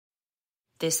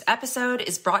This episode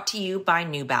is brought to you by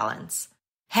New Balance.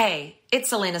 Hey,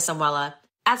 it's Elena Samuela.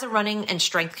 As a running and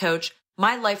strength coach,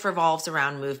 my life revolves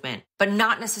around movement, but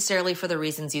not necessarily for the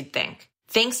reasons you'd think.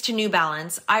 Thanks to New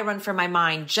Balance, I run for my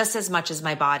mind just as much as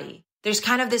my body. There's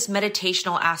kind of this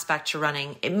meditational aspect to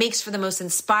running. It makes for the most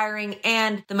inspiring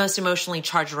and the most emotionally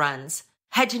charged runs.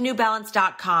 Head to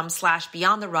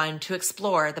newbalance.com/beyondtherun to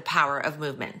explore the power of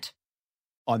movement.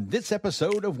 On this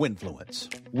episode of Winfluence.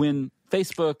 When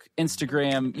Facebook,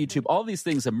 Instagram, YouTube, all these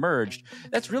things emerged,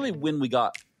 that's really when we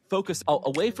got focused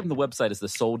away from the website as the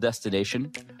sole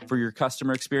destination for your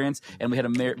customer experience, and we had a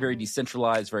very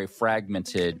decentralized, very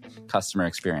fragmented customer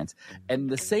experience. And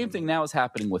the same thing now is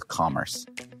happening with commerce.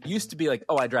 It used to be like,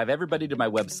 I drive everybody to my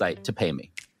website to pay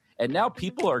me. And now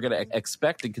people are going to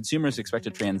expect, and consumers expect to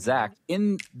transact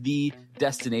in the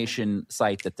destination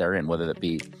site that they're in, whether that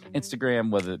be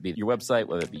Instagram, whether it be your website,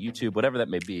 whether it be YouTube, whatever that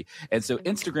may be. And so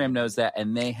Instagram knows that,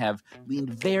 and they have leaned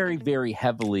very, very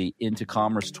heavily into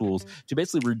commerce tools to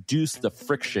basically reduce the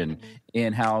friction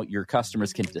in how your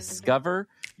customers can discover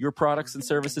your products and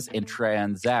services and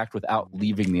transact without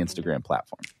leaving the Instagram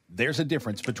platform. There's a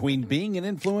difference between being an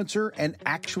influencer and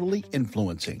actually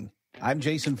influencing. I'm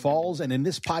Jason Falls, and in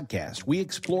this podcast, we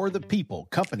explore the people,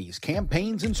 companies,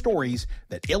 campaigns, and stories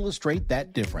that illustrate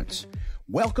that difference.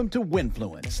 Welcome to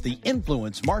Winfluence, the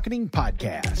Influence Marketing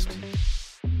Podcast.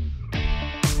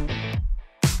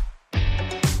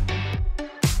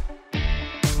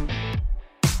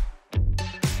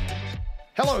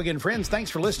 Hello again, friends.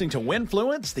 Thanks for listening to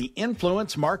Winfluence, the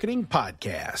Influence Marketing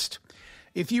Podcast.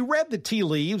 If you read the tea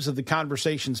leaves of the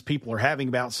conversations people are having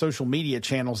about social media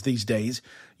channels these days,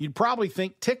 you'd probably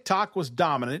think TikTok was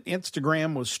dominant,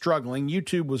 Instagram was struggling,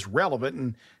 YouTube was relevant,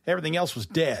 and everything else was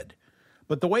dead.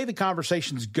 But the way the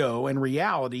conversations go and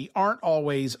reality aren't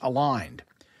always aligned.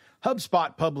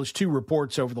 HubSpot published 2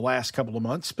 reports over the last couple of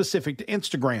months specific to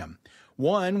Instagram.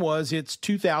 One was its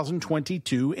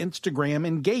 2022 Instagram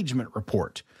Engagement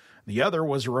Report. The other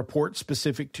was a report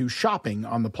specific to shopping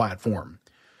on the platform.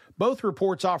 Both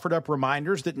reports offered up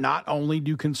reminders that not only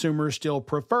do consumers still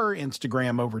prefer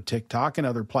Instagram over TikTok and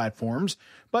other platforms,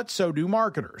 but so do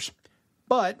marketers.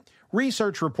 But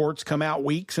research reports come out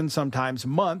weeks and sometimes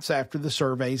months after the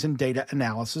surveys and data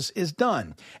analysis is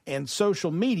done, and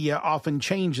social media often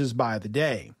changes by the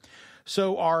day.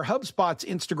 So are HubSpot's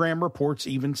Instagram reports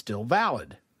even still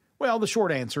valid? Well, the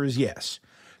short answer is yes.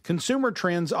 Consumer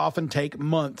trends often take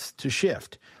months to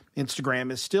shift.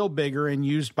 Instagram is still bigger and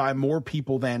used by more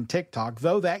people than TikTok,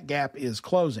 though that gap is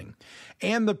closing.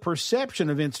 And the perception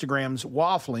of Instagram's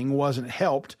waffling wasn't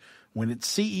helped when its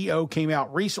CEO came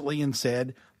out recently and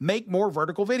said, make more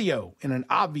vertical video, in an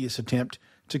obvious attempt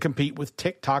to compete with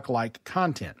TikTok-like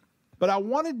content. But I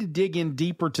wanted to dig in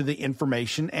deeper to the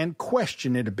information and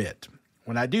question it a bit.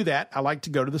 When I do that, I like to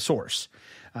go to the source.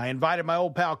 I invited my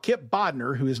old pal Kipp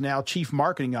Bodnar, who is now Chief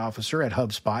Marketing Officer at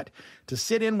HubSpot, to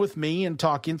sit in with me and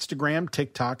talk Instagram,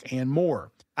 TikTok, and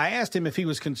more. I asked him if he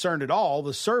was concerned at all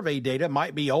the survey data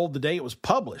might be old the day it was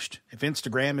published, if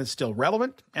Instagram is still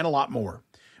relevant, and a lot more.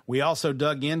 We also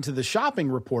dug into the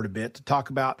shopping report a bit to talk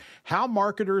about how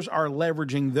marketers are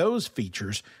leveraging those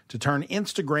features to turn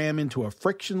Instagram into a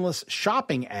frictionless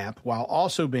shopping app while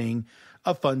also being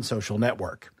a fun social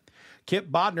network.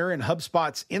 Kipp Bodnar and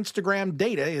HubSpot's Instagram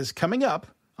data is coming up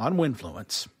on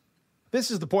Winfluence. This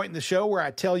is the point in the show where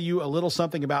I tell you a little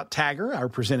something about Tagger, our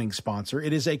presenting sponsor.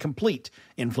 It is a complete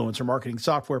influencer marketing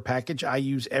software package I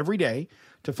use every day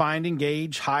to find,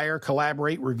 engage, hire,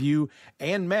 collaborate, review,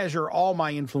 and measure all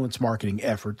my influence marketing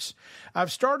efforts.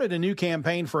 I've started a new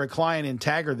campaign for a client in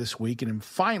Tagger this week, and am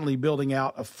finally building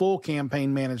out a full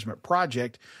campaign management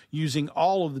project using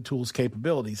all of the tool's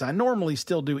capabilities. I normally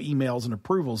still do emails and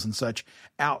approvals and such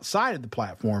outside of the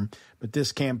platform, but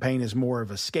this campaign is more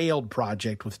of a scaled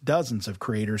project with dozens of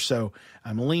creators, so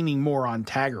I'm leaning more on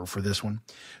Tagger for this one.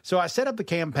 So I set up the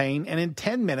campaign, and in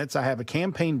 10 minutes, I have a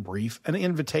campaign brief, an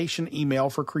invitation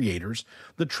email for creators,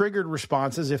 the triggered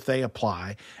responses if they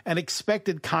apply, an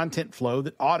expected content flow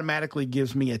that automatically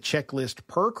gives me a checklist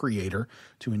per creator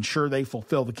to ensure they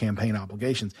fulfill the campaign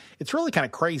obligations. It's really kind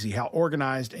of crazy how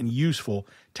organized and useful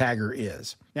Tagger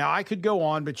is. Now, I could go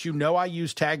on, but you know I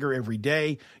use Tagger every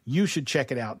day. You should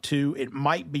check it out too. It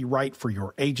might be right for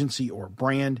your agency or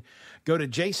brand. Go to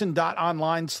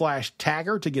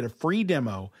jason.online/Tagger to get a free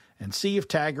demo and see if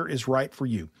Tagger is right for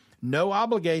you. No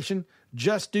obligation,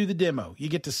 just do the demo. You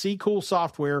get to see cool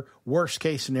software, worst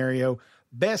case scenario,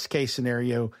 best case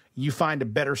scenario, you find a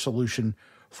better solution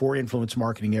for influence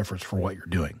marketing efforts for what you're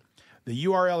doing. The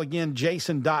URL again,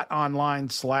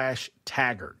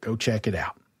 jason.online/Tagger. Go check it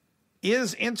out.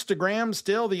 Is Instagram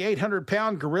still the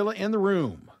 800-pound gorilla in the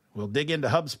room? We'll dig into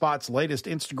HubSpot's latest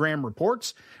Instagram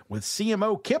reports with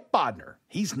CMO Kipp Bodnar.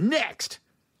 He's next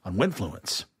on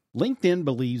Winfluence. LinkedIn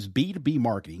believes B2B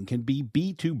marketing can be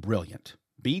B2 brilliant,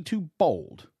 B2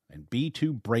 bold, and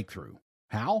B2 breakthrough.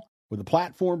 How? With a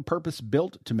platform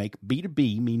purpose-built to make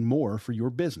B2B mean more for your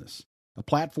business. A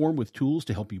platform with tools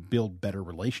to help you build better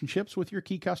relationships with your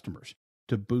key customers,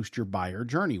 to boost your buyer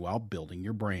journey while building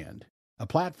your brand. A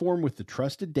platform with the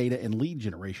trusted data and lead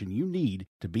generation you need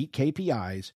to beat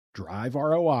KPIs, drive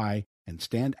ROI, and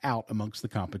stand out amongst the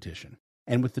competition.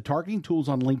 And with the targeting tools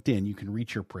on LinkedIn, you can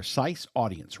reach your precise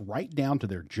audience right down to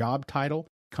their job title,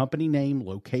 company name,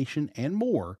 location, and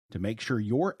more to make sure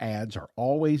your ads are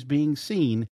always being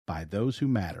seen by those who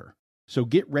matter. So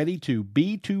get ready to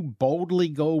B2 boldly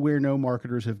go where no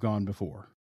marketers have gone before,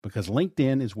 because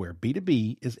LinkedIn is where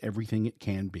B2B is everything it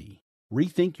can be.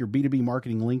 Rethink your B2B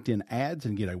marketing LinkedIn ads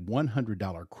and get a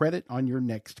 $100 credit on your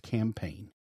next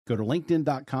campaign. Go to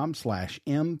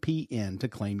linkedin.com/MPN to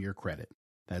claim your credit.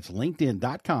 That's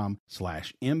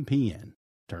linkedin.com/MPN.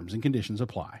 Terms and conditions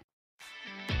apply.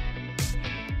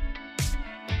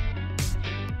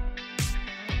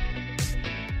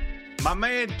 My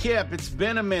man, Kipp, it's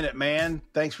been a minute, man.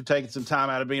 Thanks for taking some time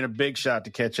out of being a big shot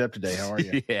to catch up today. How are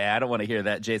you? Yeah, I don't want to hear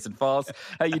that, Jason Falls.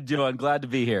 How you doing? Glad to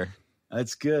be here.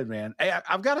 That's good, man. Hey,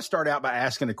 I've got to start out by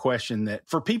asking a question that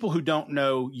for people who don't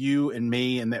know you and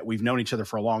me and that we've known each other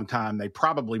for a long time, they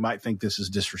probably might think this is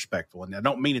disrespectful. And I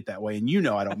don't mean it that way. And you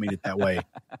know I don't mean it that way.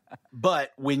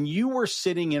 But when you were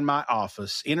sitting in my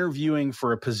office interviewing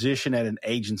for a position at an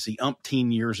agency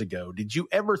umpteen years ago, did you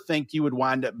ever think you would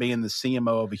wind up being the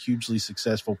CMO of a hugely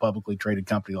successful publicly traded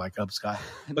company like HubSpot?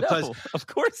 Because no, of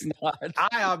course not.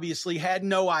 I obviously had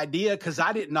no idea because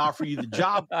I didn't offer you the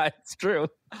job. It's true.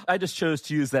 I just chose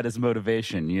to use that as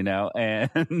motivation,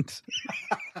 and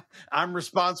I'm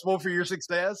responsible for your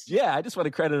success. Yeah, I just want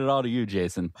to credit it all to you,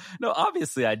 Jason. No,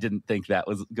 obviously I didn't think that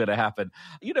was going to happen.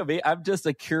 You know me, I'm just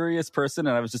a curious person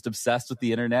and I was just obsessed with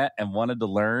the internet and wanted to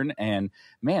learn. And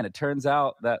man, it turns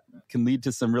out that can lead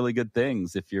to some really good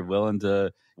things if you're willing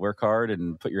to work hard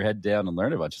and put your head down and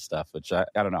learn a bunch of stuff, which I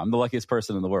don't know. I'm the luckiest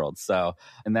person in the world. So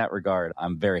in that regard,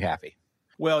 I'm very happy.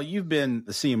 Well, you've been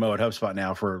the CMO at HubSpot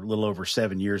now for a little over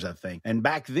 7 years, I think. And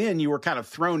back then you were kind of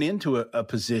thrown into a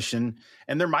position,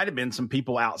 and there might have been some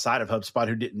people outside of HubSpot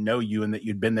who didn't know you and that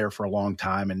you'd been there for a long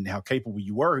time and how capable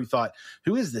you were, who thought,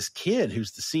 who is this kid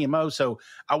who's the CMO? So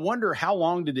I wonder, how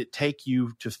long did it take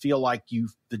you to feel like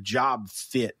the job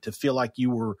fit, to feel like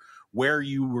you were where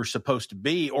you were supposed to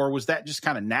be, or was that just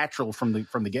kind of natural from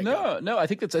the get-go? No, I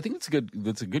think that's a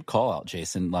good call out,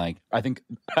 Jason. Like, I think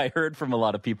I heard from a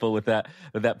lot of people with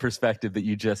that perspective that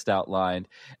you just outlined.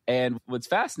 And what's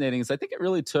fascinating is I think it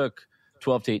really took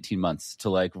 12 to 18 months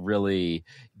to like really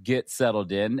get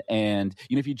settled in. And,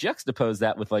 if you juxtapose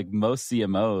that with like most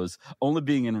CMOs only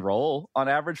being in role on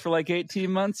average for like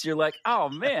 18 months, you're like, oh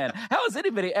man, how is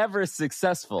anybody ever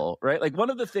successful? Right? Like,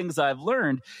 one of the things I've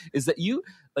learned is that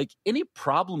any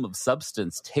problem of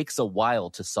substance takes a while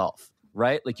to solve,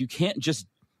 right? Like, you can't just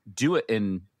do it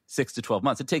in 6 to 12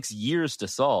 months. It takes years to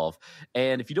solve.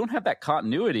 And if you don't have that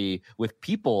continuity with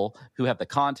people who have the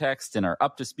context and are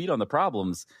up to speed on the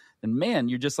problems, then man,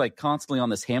 you're just like constantly on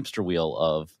this hamster wheel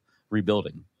of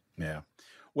rebuilding. Yeah.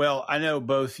 Well, I know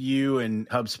both you and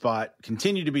HubSpot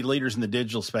continue to be leaders in the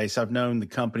digital space. I've known the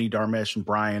company, Dharmesh and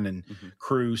Brian and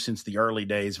crew, since the early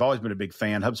days. I've always been a big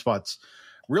fan. HubSpot's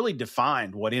really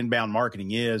defined what inbound marketing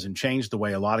is and changed the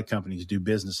way a lot of companies do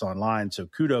business online. So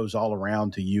kudos all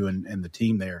around to you and the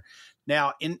team there.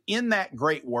 Now, in that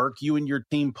great work, you and your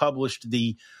team published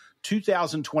the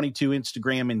 2022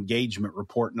 Instagram engagement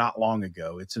report not long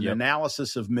ago. It's an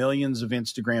analysis of millions of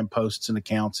Instagram posts and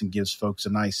accounts and gives folks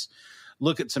a nice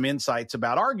look at some insights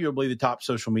about arguably the top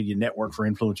social media network for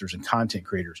influencers and content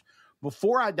creators.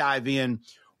 Before I dive in,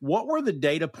 what were the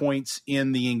data points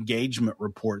in the engagement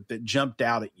report that jumped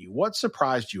out at you? What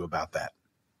surprised you about that?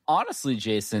 Honestly,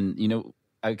 Jason,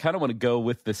 I kind of want to go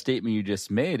with the statement you just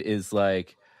made, is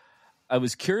like, I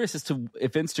was curious as to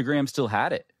if Instagram still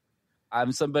had it.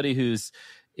 I'm somebody who's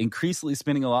increasingly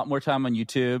spending a lot more time on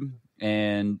YouTube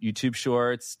and YouTube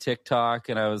Shorts, TikTok.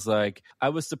 And I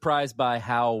was surprised by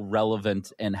how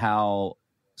relevant and how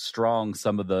strong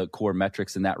some of the core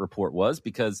metrics in that report was,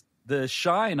 because the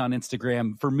shine on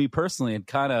Instagram for me personally had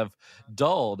kind of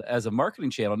dulled as a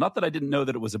marketing channel. Not that I didn't know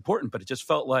that it was important, but it just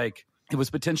felt like it was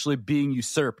potentially being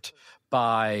usurped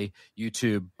by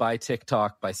YouTube, by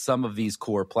TikTok, by some of these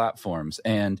core platforms.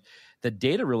 And the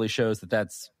data really shows that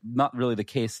that's not really the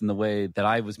case in the way that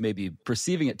I was maybe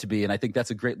perceiving it to be. And I think that's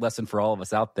a great lesson for all of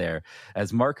us out there.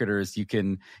 As marketers, you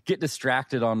can get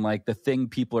distracted on like the thing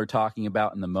people are talking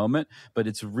about in the moment, but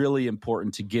it's really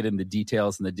important to get in the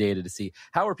details and the data to see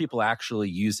how are people actually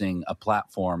using a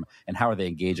platform and how are they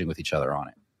engaging with each other on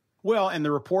it. Well, and the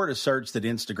report asserts that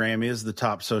Instagram is the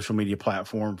top social media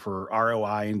platform for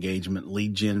ROI engagement,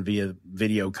 lead gen via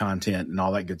video content, and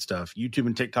all that good stuff. YouTube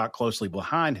and TikTok closely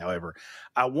behind, however.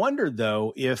 I wonder,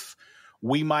 though, if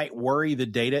we might worry the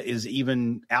data is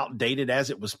even outdated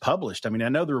as it was published. I mean, I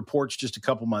know the report's just a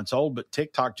couple months old, but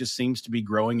TikTok just seems to be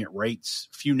growing at rates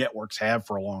few networks have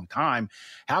for a long time.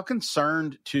 How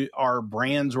concerned are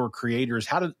brands or creators,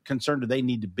 concerned do they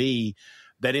need to be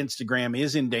that Instagram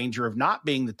is in danger of not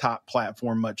being the top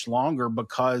platform much longer?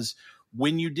 Because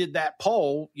when you did that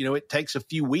poll, it takes a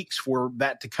few weeks for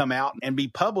that to come out and be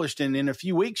published. And in a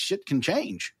few weeks, shit can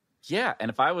change. Yeah.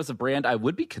 And if I was a brand, I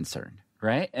would be concerned,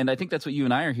 right? And I think that's what you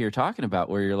and I are here talking about,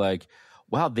 where you're like,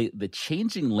 wow, the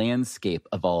changing landscape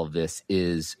of all of this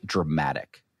is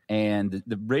dramatic. And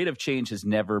the rate of change has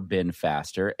never been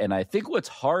faster. And I think what's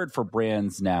hard for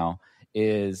brands now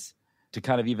is to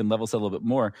kind of even level set a little bit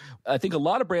more. I think a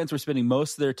lot of brands were spending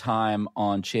most of their time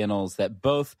on channels that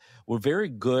both were very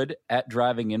good at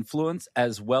driving influence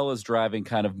as well as driving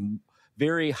kind of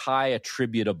very high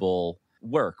attributable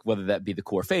work, whether that be the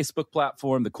core Facebook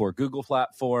platform, the core Google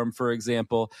platform, for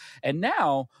example. And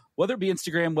now, whether it be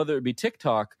Instagram, whether it be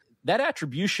TikTok, that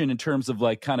attribution in terms of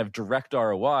like kind of direct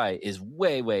ROI is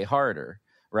way, way harder,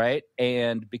 right?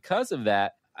 And because of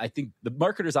that, I think the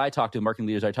marketers I talk to, marketing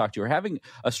leaders I talk to, are having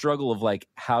a struggle of like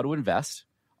how to invest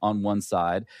on one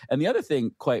side. And the other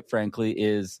thing, quite frankly,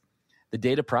 is the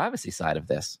data privacy side of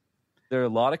this. There are a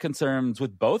lot of concerns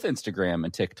with both Instagram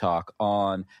and TikTok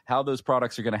on how those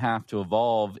products are going to have to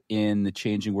evolve in the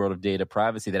changing world of data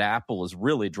privacy that Apple is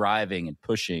really driving and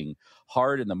pushing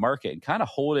hard in the market and kind of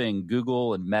holding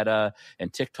Google and Meta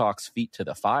and TikTok's feet to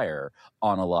the fire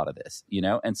on a lot of this,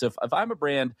 And so if I'm a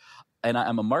brand and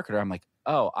I'm a marketer, I'm like,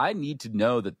 oh, I need to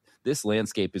know that this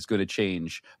landscape is going to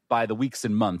change by the weeks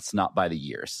and months, not by the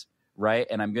years, right?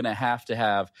 And I'm going to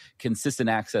have consistent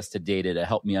access to data to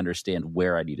help me understand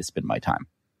where I need to spend my time.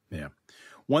 Yeah.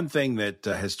 One thing that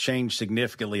has changed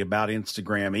significantly about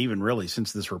Instagram, even really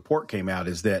since this report came out,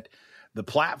 is that the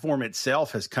platform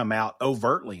itself has come out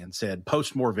overtly and said,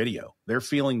 post more video. They're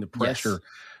feeling the pressure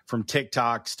from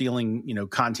TikTok stealing,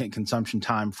 content consumption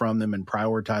time from them and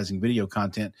prioritizing video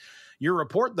content. Your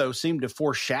report, though, seemed to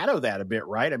foreshadow that a bit,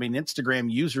 right? I mean,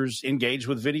 Instagram users engage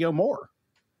with video more.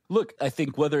 Look, I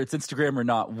think whether it's Instagram or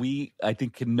not, I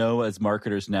think can know as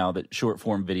marketers now that short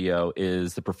form video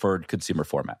is the preferred consumer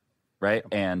format, right?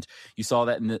 And you saw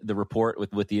that in the report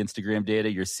with the Instagram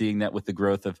data. You're seeing that with the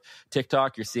growth of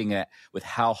TikTok. You're seeing that with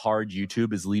how hard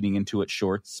YouTube is leaning into its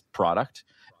shorts product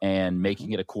and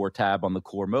making it a core tab on the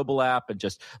core mobile app and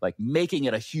just like making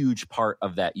it a huge part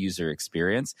of that user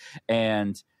experience.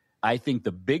 And I think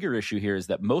the bigger issue here is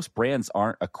that most brands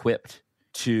aren't equipped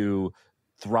to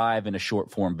thrive in a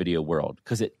short form video world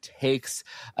because it takes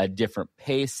a different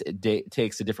pace. It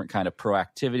takes a different kind of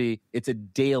proactivity. It's a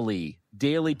daily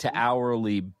to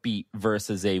hourly beat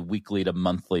versus a weekly to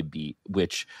monthly beat,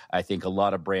 which I think a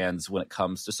lot of brands, when it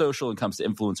comes to social and comes to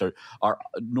influence, are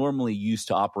normally used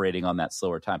to operating on that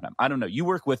slower time. I don't know. You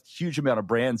work with huge amount of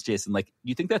brands, Jason. Like, do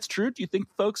you think that's true? Do you think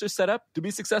folks are set up to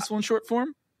be successful in short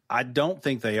form? I don't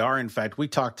think they are. In fact, we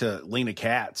talked to Lena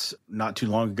Katz not too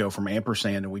long ago from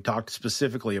Ampersand, and we talked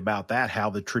specifically about that, how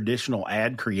the traditional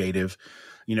ad creative,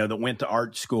 that went to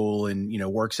art school and,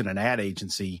 works in an ad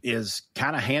agency is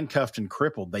kind of handcuffed and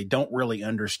crippled. They don't really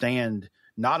understand.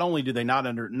 Not only do they not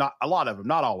a lot of them,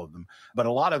 not all of them, but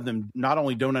a lot of them not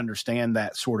only don't understand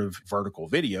that sort of vertical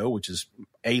video, which is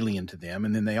alien to them.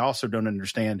 And then they also don't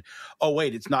understand, oh,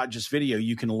 wait, it's not just video.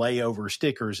 You can lay over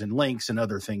stickers and links and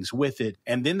other things with it.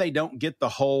 And then they don't get the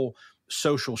whole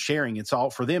social sharing. It's all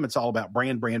for them. It's all about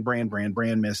brand,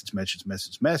 message.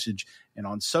 And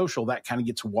on social, that kind of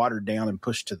gets watered down and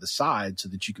pushed to the side so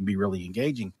that you can be really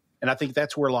engaging. And I think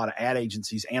that's where a lot of ad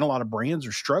agencies and a lot of brands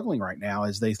are struggling right now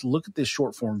as they look at this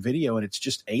short form video and it's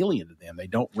just alien to them. They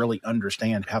don't really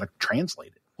understand how to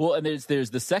translate it. Well, and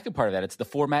there's the second part of that. It's the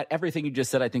format. Everything you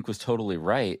just said, I think, was totally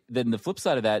right. Then the flip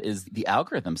side of that is the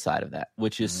algorithm side of that,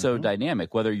 which is so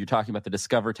dynamic. Whether you're talking about the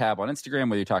Discover tab on Instagram,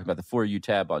 whether you're talking about the For You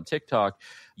tab on TikTok,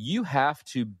 you have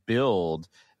to build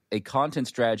a content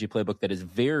strategy playbook that is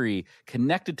very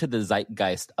connected to the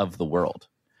zeitgeist of the world.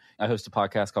 I host a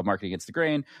podcast called Marketing Against the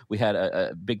Grain. We had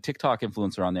a big TikTok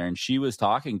influencer on there, and she was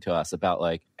talking to us about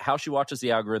like how she watches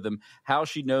the algorithm, how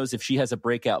she knows if she has a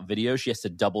breakout video, she has to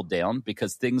double down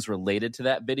because things related to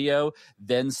that video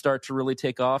then start to really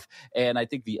take off. And I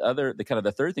think the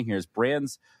third thing here is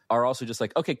brands are also just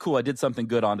like, okay, cool, I did something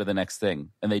good, on to the next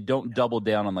thing. And they don't double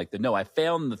down on like I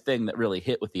found the thing that really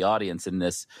hit with the audience in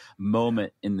this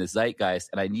moment in the zeitgeist,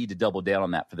 and I need to double down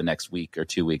on that for the next week or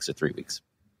 2 weeks or 3 weeks.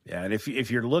 Yeah, and if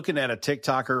you're looking at a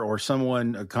TikToker or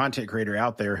a content creator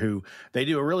out there who they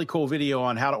do a really cool video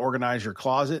on how to organize your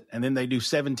closet, and then they do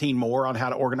 17 more on how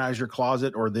to organize your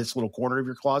closet or this little corner of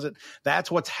your closet, that's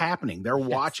what's happening. They're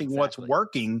watching what's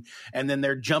working, and then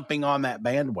they're jumping on that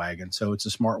bandwagon. So it's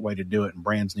a smart way to do it, and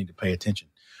brands need to pay attention.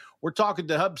 We're talking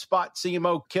to HubSpot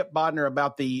CMO Kipp Bodnar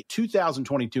about the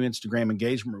 2022 Instagram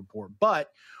engagement report,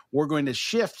 but we're going to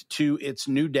shift to its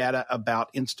new data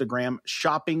about Instagram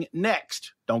shopping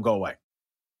next. Don't go away.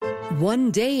 One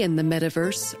day in the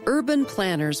metaverse, urban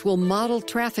planners will model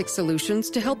traffic solutions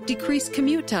to help decrease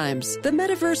commute times. The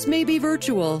metaverse may be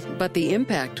virtual, but the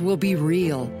impact will be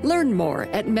real. Learn more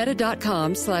at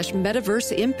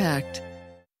meta.com/metaverse impact.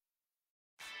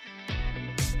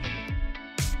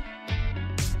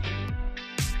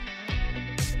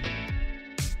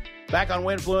 Back on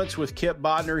Winfluence with Kipp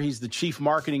Bodnar. He's the Chief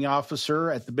Marketing Officer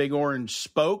at the Big Orange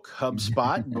Spoke,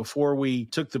 HubSpot. Before we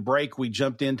took the break, we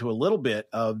jumped into a little bit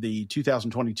of the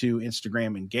 2022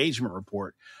 Instagram engagement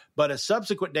report. But a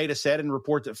subsequent data set and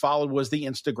report that followed was the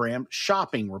Instagram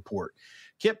shopping report.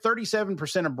 Kipp,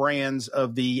 37% of brands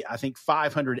of the, I think,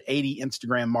 580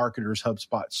 Instagram marketers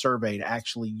HubSpot surveyed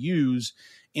actually use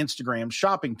Instagram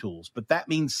shopping tools. But that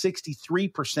means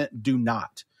 63% do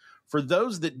not. For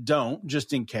those that don't,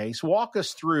 just in case, walk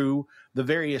us through the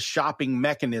various shopping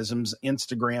mechanisms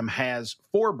Instagram has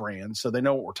for brands so they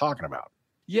know what we're talking about.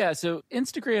 Yeah, so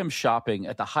Instagram shopping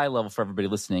at the high level for everybody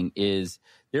listening is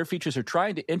their features are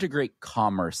trying to integrate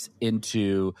commerce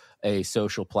into a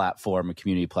social platform, a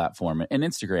community platform, and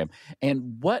Instagram.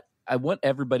 And what I want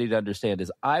everybody to understand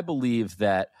is I believe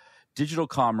that digital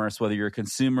commerce, whether you're a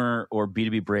consumer or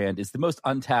B2B brand, is the most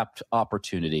untapped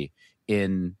opportunity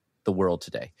in the world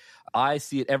today. I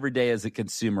see it every day as a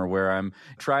consumer where I'm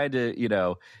trying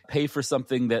to, pay for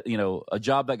something that, a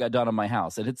job that got done on my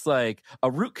house. And it's like a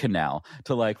root canal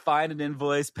to like find an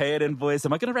invoice, pay an invoice.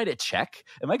 Am I going to write a check?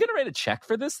 Am I going to write a check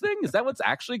for this thing? Is that what's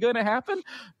actually going to happen?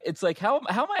 It's like, how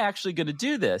am I actually going to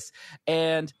do this?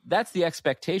 And that's the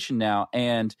expectation now.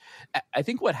 And I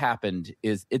think what happened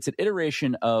is it's an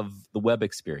iteration of the web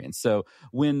experience. So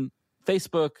when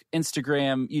Facebook,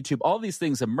 Instagram, YouTube, all these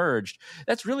things emerged,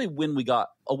 that's really when we got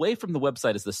away from the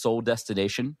website as the sole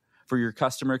destination for your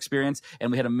customer experience.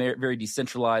 And we had a very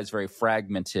decentralized, very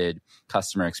fragmented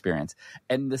customer experience.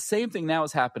 And the same thing now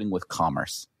is happening with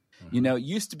commerce. Mm-hmm. It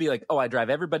used to be like, I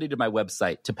drive everybody to my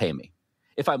website to pay me.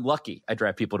 If I'm lucky, I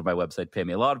drive people to my website to pay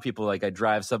me. A lot of people, I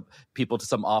drive some people to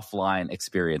some offline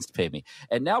experience to pay me.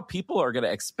 And now people are going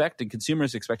to expect, and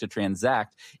consumers expect to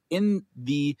transact in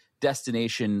the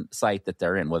destination site that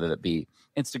they're in, whether it be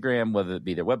Instagram, whether it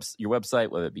be your website,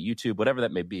 whether it be YouTube, whatever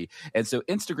that may be. And so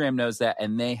Instagram knows that,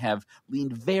 and they have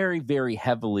leaned very, very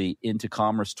heavily into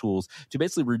commerce tools to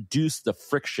basically reduce the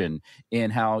friction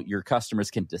in how your customers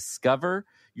can discover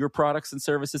your products and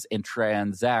services and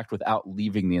transact without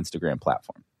leaving the Instagram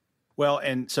platform. Well,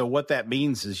 and so what that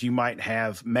means is you might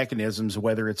have mechanisms,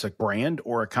 whether it's a brand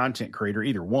or a content creator,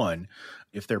 either one,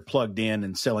 if they're plugged in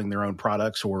and selling their own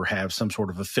products or have some sort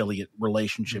of affiliate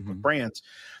relationship with brands,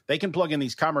 they can plug in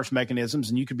these commerce mechanisms,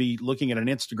 and you could be looking at an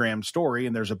Instagram story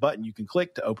and there's a button you can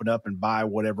click to open up and buy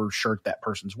whatever shirt that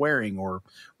person's wearing or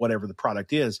whatever the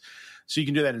product is. So you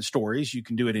can do that in stories. You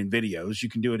can do it in videos. You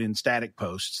can do it in static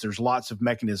posts. There's lots of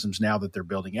mechanisms now that they're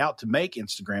building out to make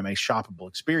Instagram a shoppable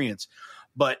experience.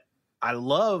 But I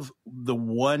love the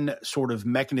one sort of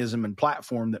mechanism and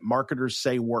platform that marketers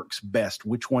say works best.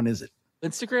 Which one is it?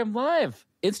 Instagram Live.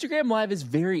 Instagram Live is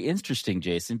very interesting,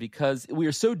 Jason, because we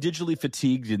are so digitally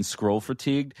fatigued and scroll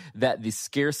fatigued that the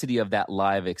scarcity of that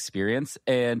live experience.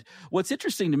 And what's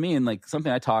interesting to me, and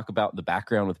something I talk about in the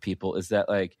background with people, is that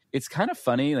it's kind of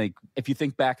funny. If you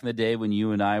think back in the day when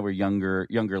you and I were younger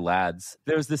lads,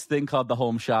 there was this thing called the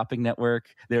Home Shopping Network.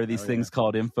 There are these things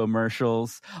called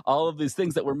infomercials, all of these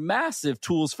things that were massive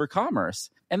tools for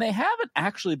commerce. And they haven't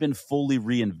actually been fully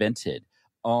reinvented.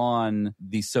 on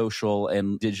the social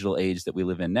and digital age that we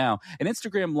live in now. And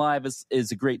Instagram Live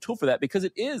is a great tool for that because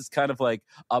it is kind of like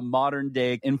a modern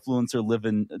day influencer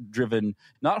driven,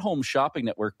 not home shopping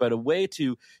network, but a way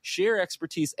to share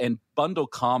expertise and bundle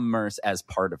commerce as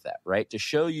part of that, right? To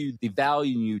show you the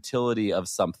value and utility of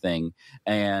something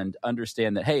and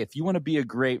understand that, hey, if you want to be a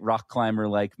great rock climber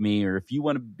like me, or if you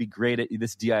want to be great at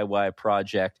this DIY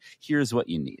project, here's what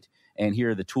you need. And here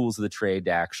are the tools of the trade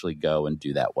to actually go and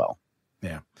do that well.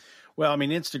 Yeah. Well, I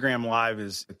mean, Instagram Live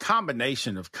is a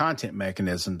combination of content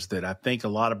mechanisms that I think a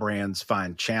lot of brands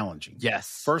find challenging.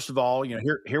 Yes. First of all,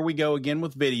 here we go again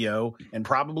with video and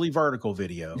probably vertical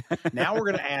video. Now we're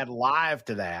going to add live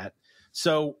to that.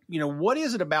 So, what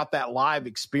is it about that live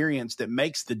experience that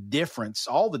makes the difference,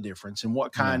 all the difference, and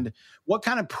what kind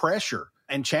of pressure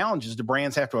and challenges do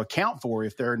brands have to account for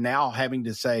if they're now having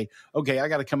to say, okay, I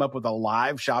got to come up with a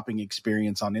live shopping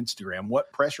experience on Instagram?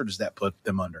 What pressure does that put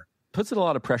them under? Puts it a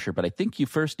lot of pressure, but I think you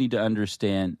first need to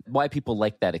understand why people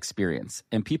like that experience.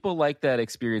 And people like that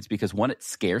experience because, one, it's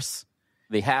scarce.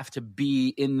 They have to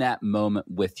be in that moment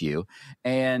with you.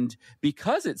 And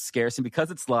because it's scarce and because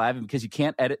it's live and because you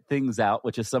can't edit things out,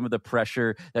 which is some of the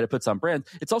pressure that it puts on brands,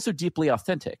 it's also deeply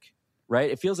authentic, right?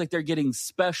 It feels like they're getting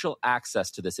special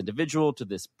access to this individual, to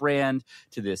this brand,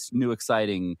 to this new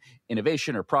exciting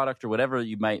innovation or product or whatever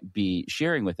you might be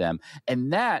sharing with them.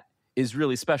 And that is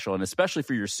really special. And especially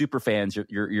for your super fans,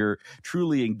 your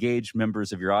truly engaged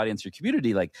members of your audience, your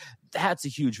community, like that's a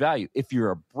huge value. If you're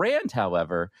a brand,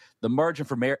 however, the margin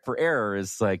for error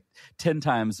is like 10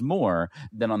 times more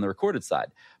than on the recorded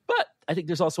side. But I think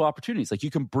there's also opportunities. Like you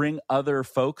can bring other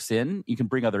folks in, you can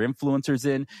bring other influencers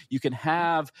in, you can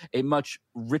have a much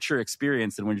richer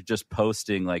experience than when you're just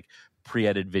posting like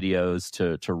pre-edited videos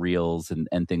to reels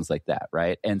and things like that,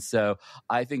 right? And so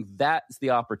I think that's the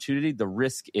opportunity. The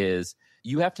risk is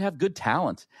you have to have good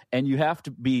talent and you have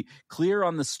to be clear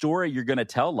on the story you're going to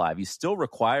tell live. You still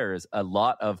requires a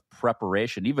lot of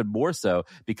preparation, even more so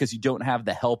because you don't have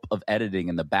the help of editing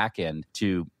in the back end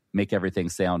to make everything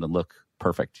sound and look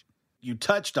perfect. You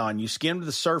skimmed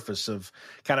the surface of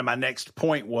kind of my next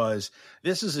point was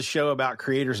this is a show about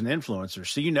creators and influencers.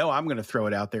 So, I'm going to throw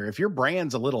it out there. If your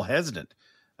brand's a little hesitant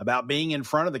about being in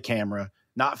front of the camera,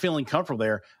 not feeling comfortable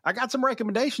there, I got some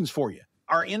recommendations for you.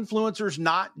 Are influencers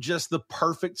not just the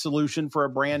perfect solution for a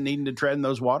brand needing to tread in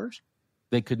those waters?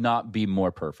 They could not be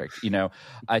more perfect.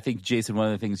 I think, Jason, one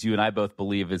of the things you and I both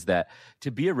believe is that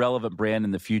to be a relevant brand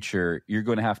in the future, you're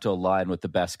going to have to align with the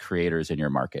best creators in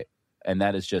your market. And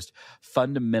that is just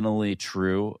fundamentally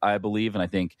true, I believe. And I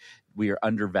think we are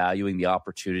undervaluing the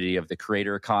opportunity of the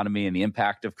creator economy and the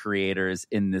impact of creators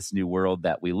in this new world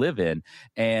that we live in.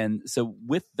 And so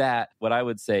with that, what I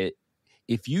would say,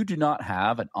 if you do not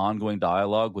have an ongoing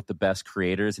dialogue with the best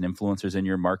creators and influencers in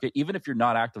your market, even if you're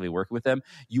not actively working with them,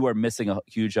 you are missing a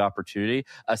huge opportunity,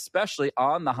 especially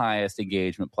on the highest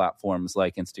engagement platforms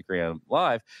like Instagram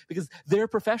Live, because they're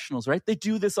professionals, right? They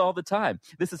do this all the time.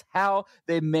 This is how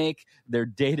they make their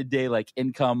day-to-day like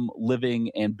income,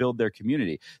 living, and build their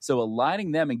community. So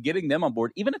aligning them and getting them on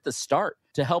board, even at the start,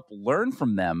 to help learn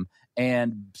from them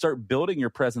and start building your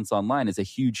presence online is a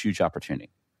huge, huge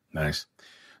opportunity. Nice.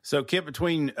 So, Kipp,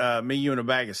 between me, you, and a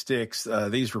bag of sticks,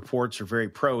 these reports are very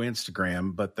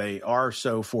pro-Instagram, but they are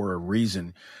so for a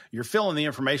reason. You're filling the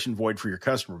information void for your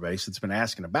customer base that's been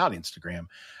asking about Instagram.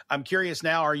 I'm curious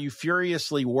now, are you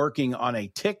furiously working on a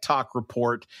TikTok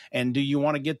report, and do you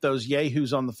want to get those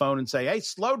yahoos on the phone and say, hey,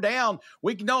 slow down,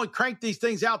 we can only crank these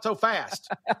things out so fast?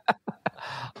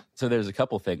 So there's a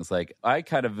couple things. Like I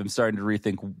kind of am starting to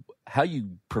rethink how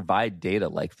you provide data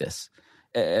like this.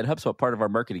 At HubSpot, part of our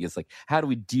marketing is like, how do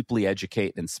we deeply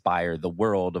educate and inspire the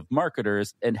world of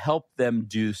marketers and help them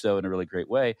do so in a really great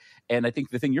way? And I think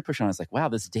the thing you're pushing on is like, wow,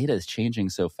 this data is changing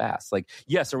so fast. Like,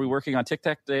 yes, are we working on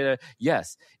TikTok data?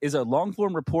 Yes. Is a long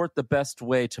form report the best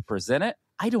way to present it?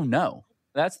 I don't know.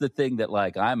 That's the thing that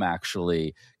like I'm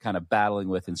actually kind of battling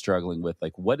with and struggling with.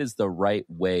 Like, what is the right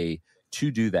way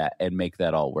to do that and make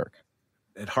that all work?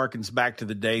 It harkens back to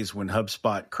the days when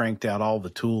HubSpot cranked out all the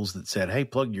tools that said, hey,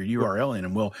 plug your URL in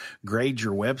and we'll grade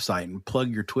your website, and plug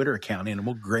your Twitter account in and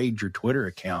we'll grade your Twitter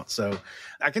account. So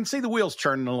I can see the wheels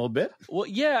churning a little bit. Well,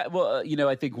 yeah. Well,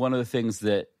 I think one of the things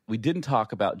that we didn't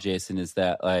talk about, Jason, is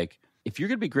that like, if you're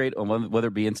going to be great on whether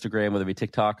it be Instagram, whether it be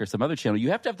TikTok or some other channel,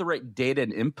 you have to have the right data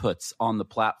and inputs on the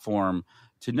platform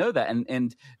to know that.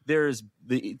 And there's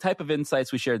the type of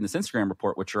insights we shared in this Instagram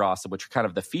report, which are awesome, which are kind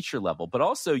of the feature level. But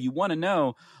also you want to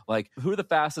know, like, who are the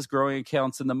fastest growing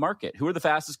accounts in the market? Who are the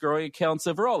fastest growing accounts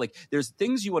overall? Like, there's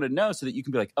things you want to know so that you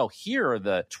can be like, oh, here are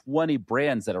the 20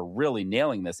 brands that are really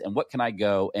nailing this. And what can I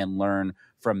go and learn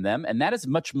from them? And that is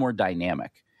much more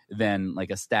dynamic than like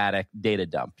a static data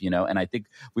dump, and I think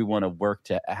we want to work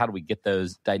to how do we get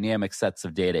those dynamic sets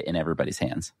of data in everybody's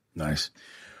hands. Nice.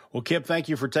 Well, Kipp, thank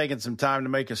you for taking some time to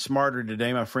make us smarter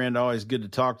today, my friend. Always good to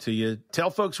talk to you. Tell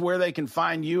folks where they can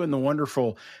find you and the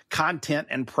wonderful content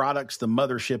and products the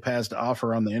mothership has to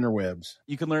offer on the interwebs.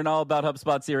 You can learn all about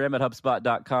HubSpot CRM at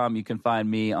HubSpot.com. You can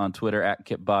find me on Twitter at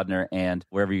Kipp Bodnar and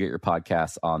wherever you get your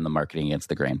podcasts on the Marketing Against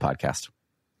the Grain podcast.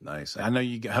 Nice. I know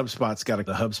HubSpot's got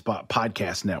the HubSpot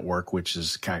Podcast Network, which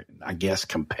is kind of, I guess,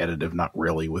 competitive, not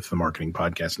really with the Marketing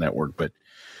Podcast Network, but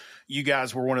you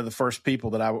guys were one of the first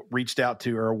people that I reached out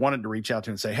to or wanted to reach out to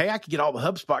and say, hey, I could get all the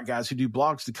HubSpot guys who do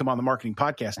blogs to come on the Marketing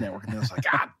Podcast Network. And I was like,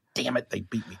 God damn it, they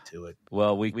beat me to it.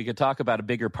 Well, we could talk about a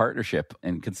bigger partnership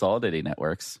and consolidating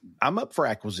networks. I'm up for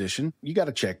acquisition. You got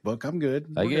a checkbook. I'm good.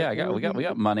 We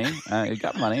got money. I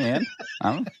got money, man.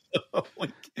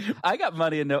 I got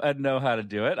money and know how to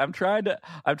do it. I'm trying to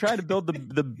build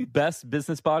the best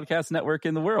business podcast network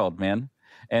in the world, man.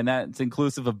 And that's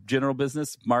inclusive of general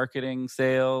business, marketing,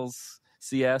 sales,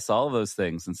 CS, all of those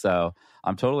things. And so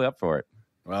I'm totally up for it.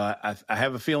 Well, I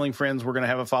have a feeling, friends, we're going to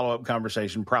have a follow-up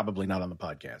conversation, probably not on the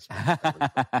podcast.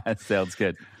 Sounds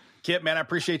good. Kipp, man, I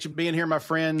appreciate you being here, my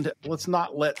friend. Let's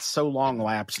not let so long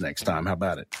lapse next time. How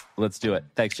about it? Let's do it.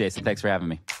 Thanks, Jason. Thanks for having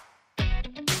me.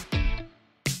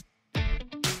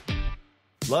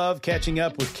 Love catching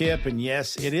up with Kipp, and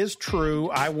yes, it is true.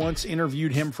 I once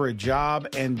interviewed him for a job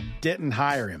and didn't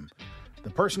hire him. The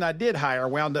person I did hire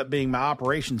wound up being my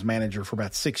operations manager for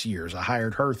about 6 years. I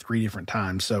hired her 3 different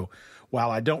times, so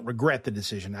while I don't regret the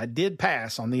decision, I did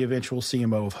pass on the eventual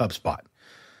CMO of HubSpot.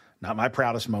 Not my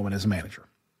proudest moment as a manager.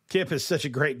 Kipp is such a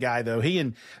great guy, though. He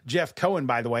and Jeff Cohen,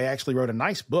 by the way, actually wrote a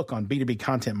nice book on B2B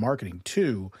content marketing,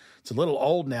 too. It's a little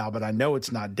old now, but I know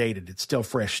it's not dated. It's still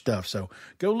fresh stuff. So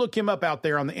go look him up out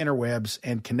there on the interwebs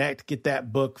and connect. Get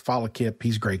that book. Follow Kipp.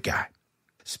 He's a great guy.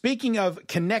 Speaking of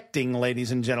connecting,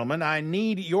 ladies and gentlemen, I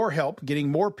need your help getting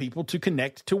more people to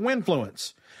connect to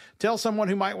Winfluence. Tell someone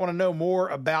who might want to know more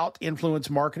about influence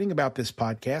marketing, about this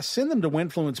podcast. Send them to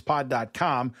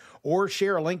winfluencepod.com or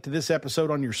share a link to this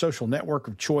episode on your social network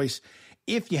of choice.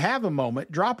 If you have a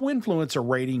moment, drop Winfluence a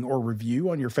rating or review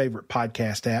on your favorite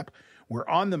podcast app. We're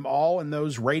on them all, and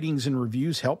those ratings and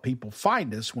reviews help people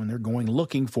find us when they're going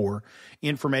looking for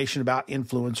information about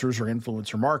influencers or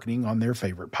influencer marketing on their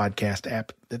favorite podcast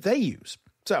app that they use.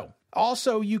 So,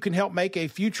 also, you can help make a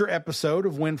future episode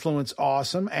of Winfluence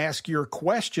awesome. Ask your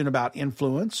question about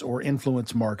influence or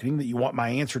influence marketing that you want my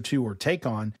answer to or take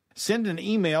on. Send an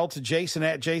email to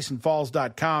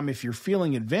jason@jasonfalls.com. If you're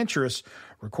feeling adventurous,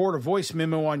 record a voice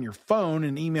memo on your phone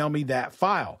and email me that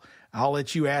file. I'll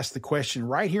let you ask the question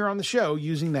right here on the show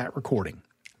using that recording.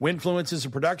 Winfluence is a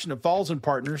production of Falls &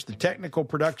 Partners. The technical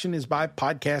production is by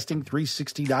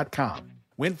podcasting360.com.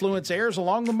 Winfluence airs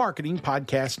along the Marketing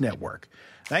Podcast Network.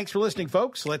 Thanks for listening,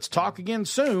 folks. Let's talk again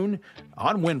soon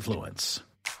on Winfluence.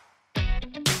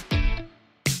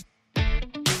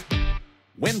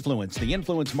 Winfluence, the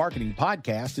Influence Marketing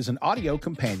Podcast, is an audio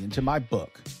companion to my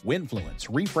book, Winfluence,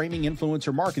 Reframing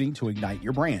Influencer Marketing to Ignite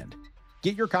Your Brand.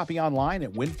 Get your copy online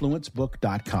at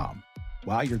winfluencebook.com.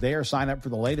 While you're there, sign up for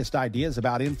the latest ideas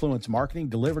about influence marketing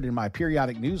delivered in my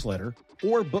periodic newsletter,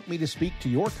 or book me to speak to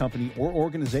your company or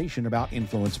organization about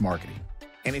influence marketing.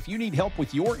 And if you need help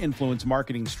with your influence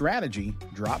marketing strategy,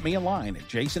 drop me a line at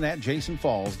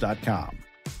jason@jasonfalls.com.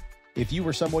 If you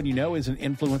or someone you know is an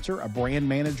influencer, a brand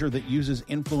manager that uses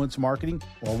influence marketing,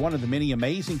 or one of the many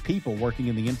amazing people working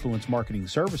in the influence marketing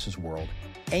services world,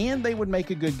 and they would make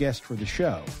a good guest for the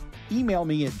show, email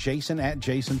me at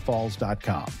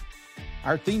jason@jasonfalls.com.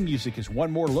 Our theme music is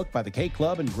One More Look by the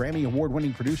K-Club and Grammy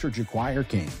Award-winning producer Jaquire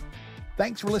King.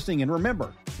 Thanks for listening, and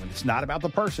remember, when it's not about the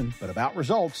person, but about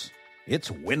results, it's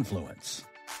Winfluence.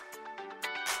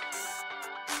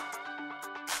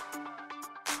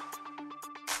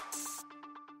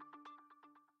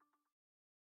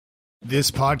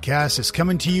 This podcast is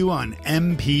coming to you on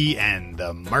MPN,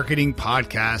 the Marketing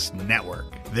Podcast Network.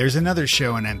 There's another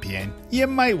show on MPN you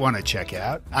might want to check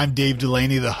out. I'm Dave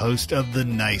Delaney, the host of the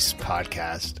Nice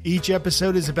Podcast. Each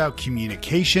episode is about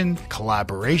communication,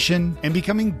 collaboration, and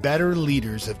becoming better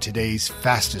leaders of today's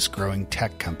fastest growing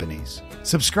tech companies.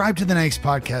 Subscribe to the Nice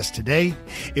Podcast today.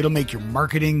 It'll make your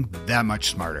marketing that much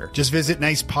smarter. Just visit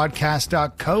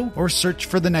nicepodcast.co or search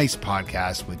for the Nice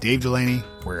Podcast with Dave Delaney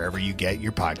wherever you get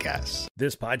your podcasts.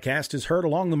 This podcast is heard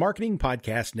along the Marketing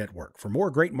Podcast Network. For more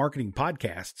great marketing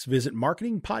podcasts, visit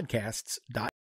marketingpodcasts.com.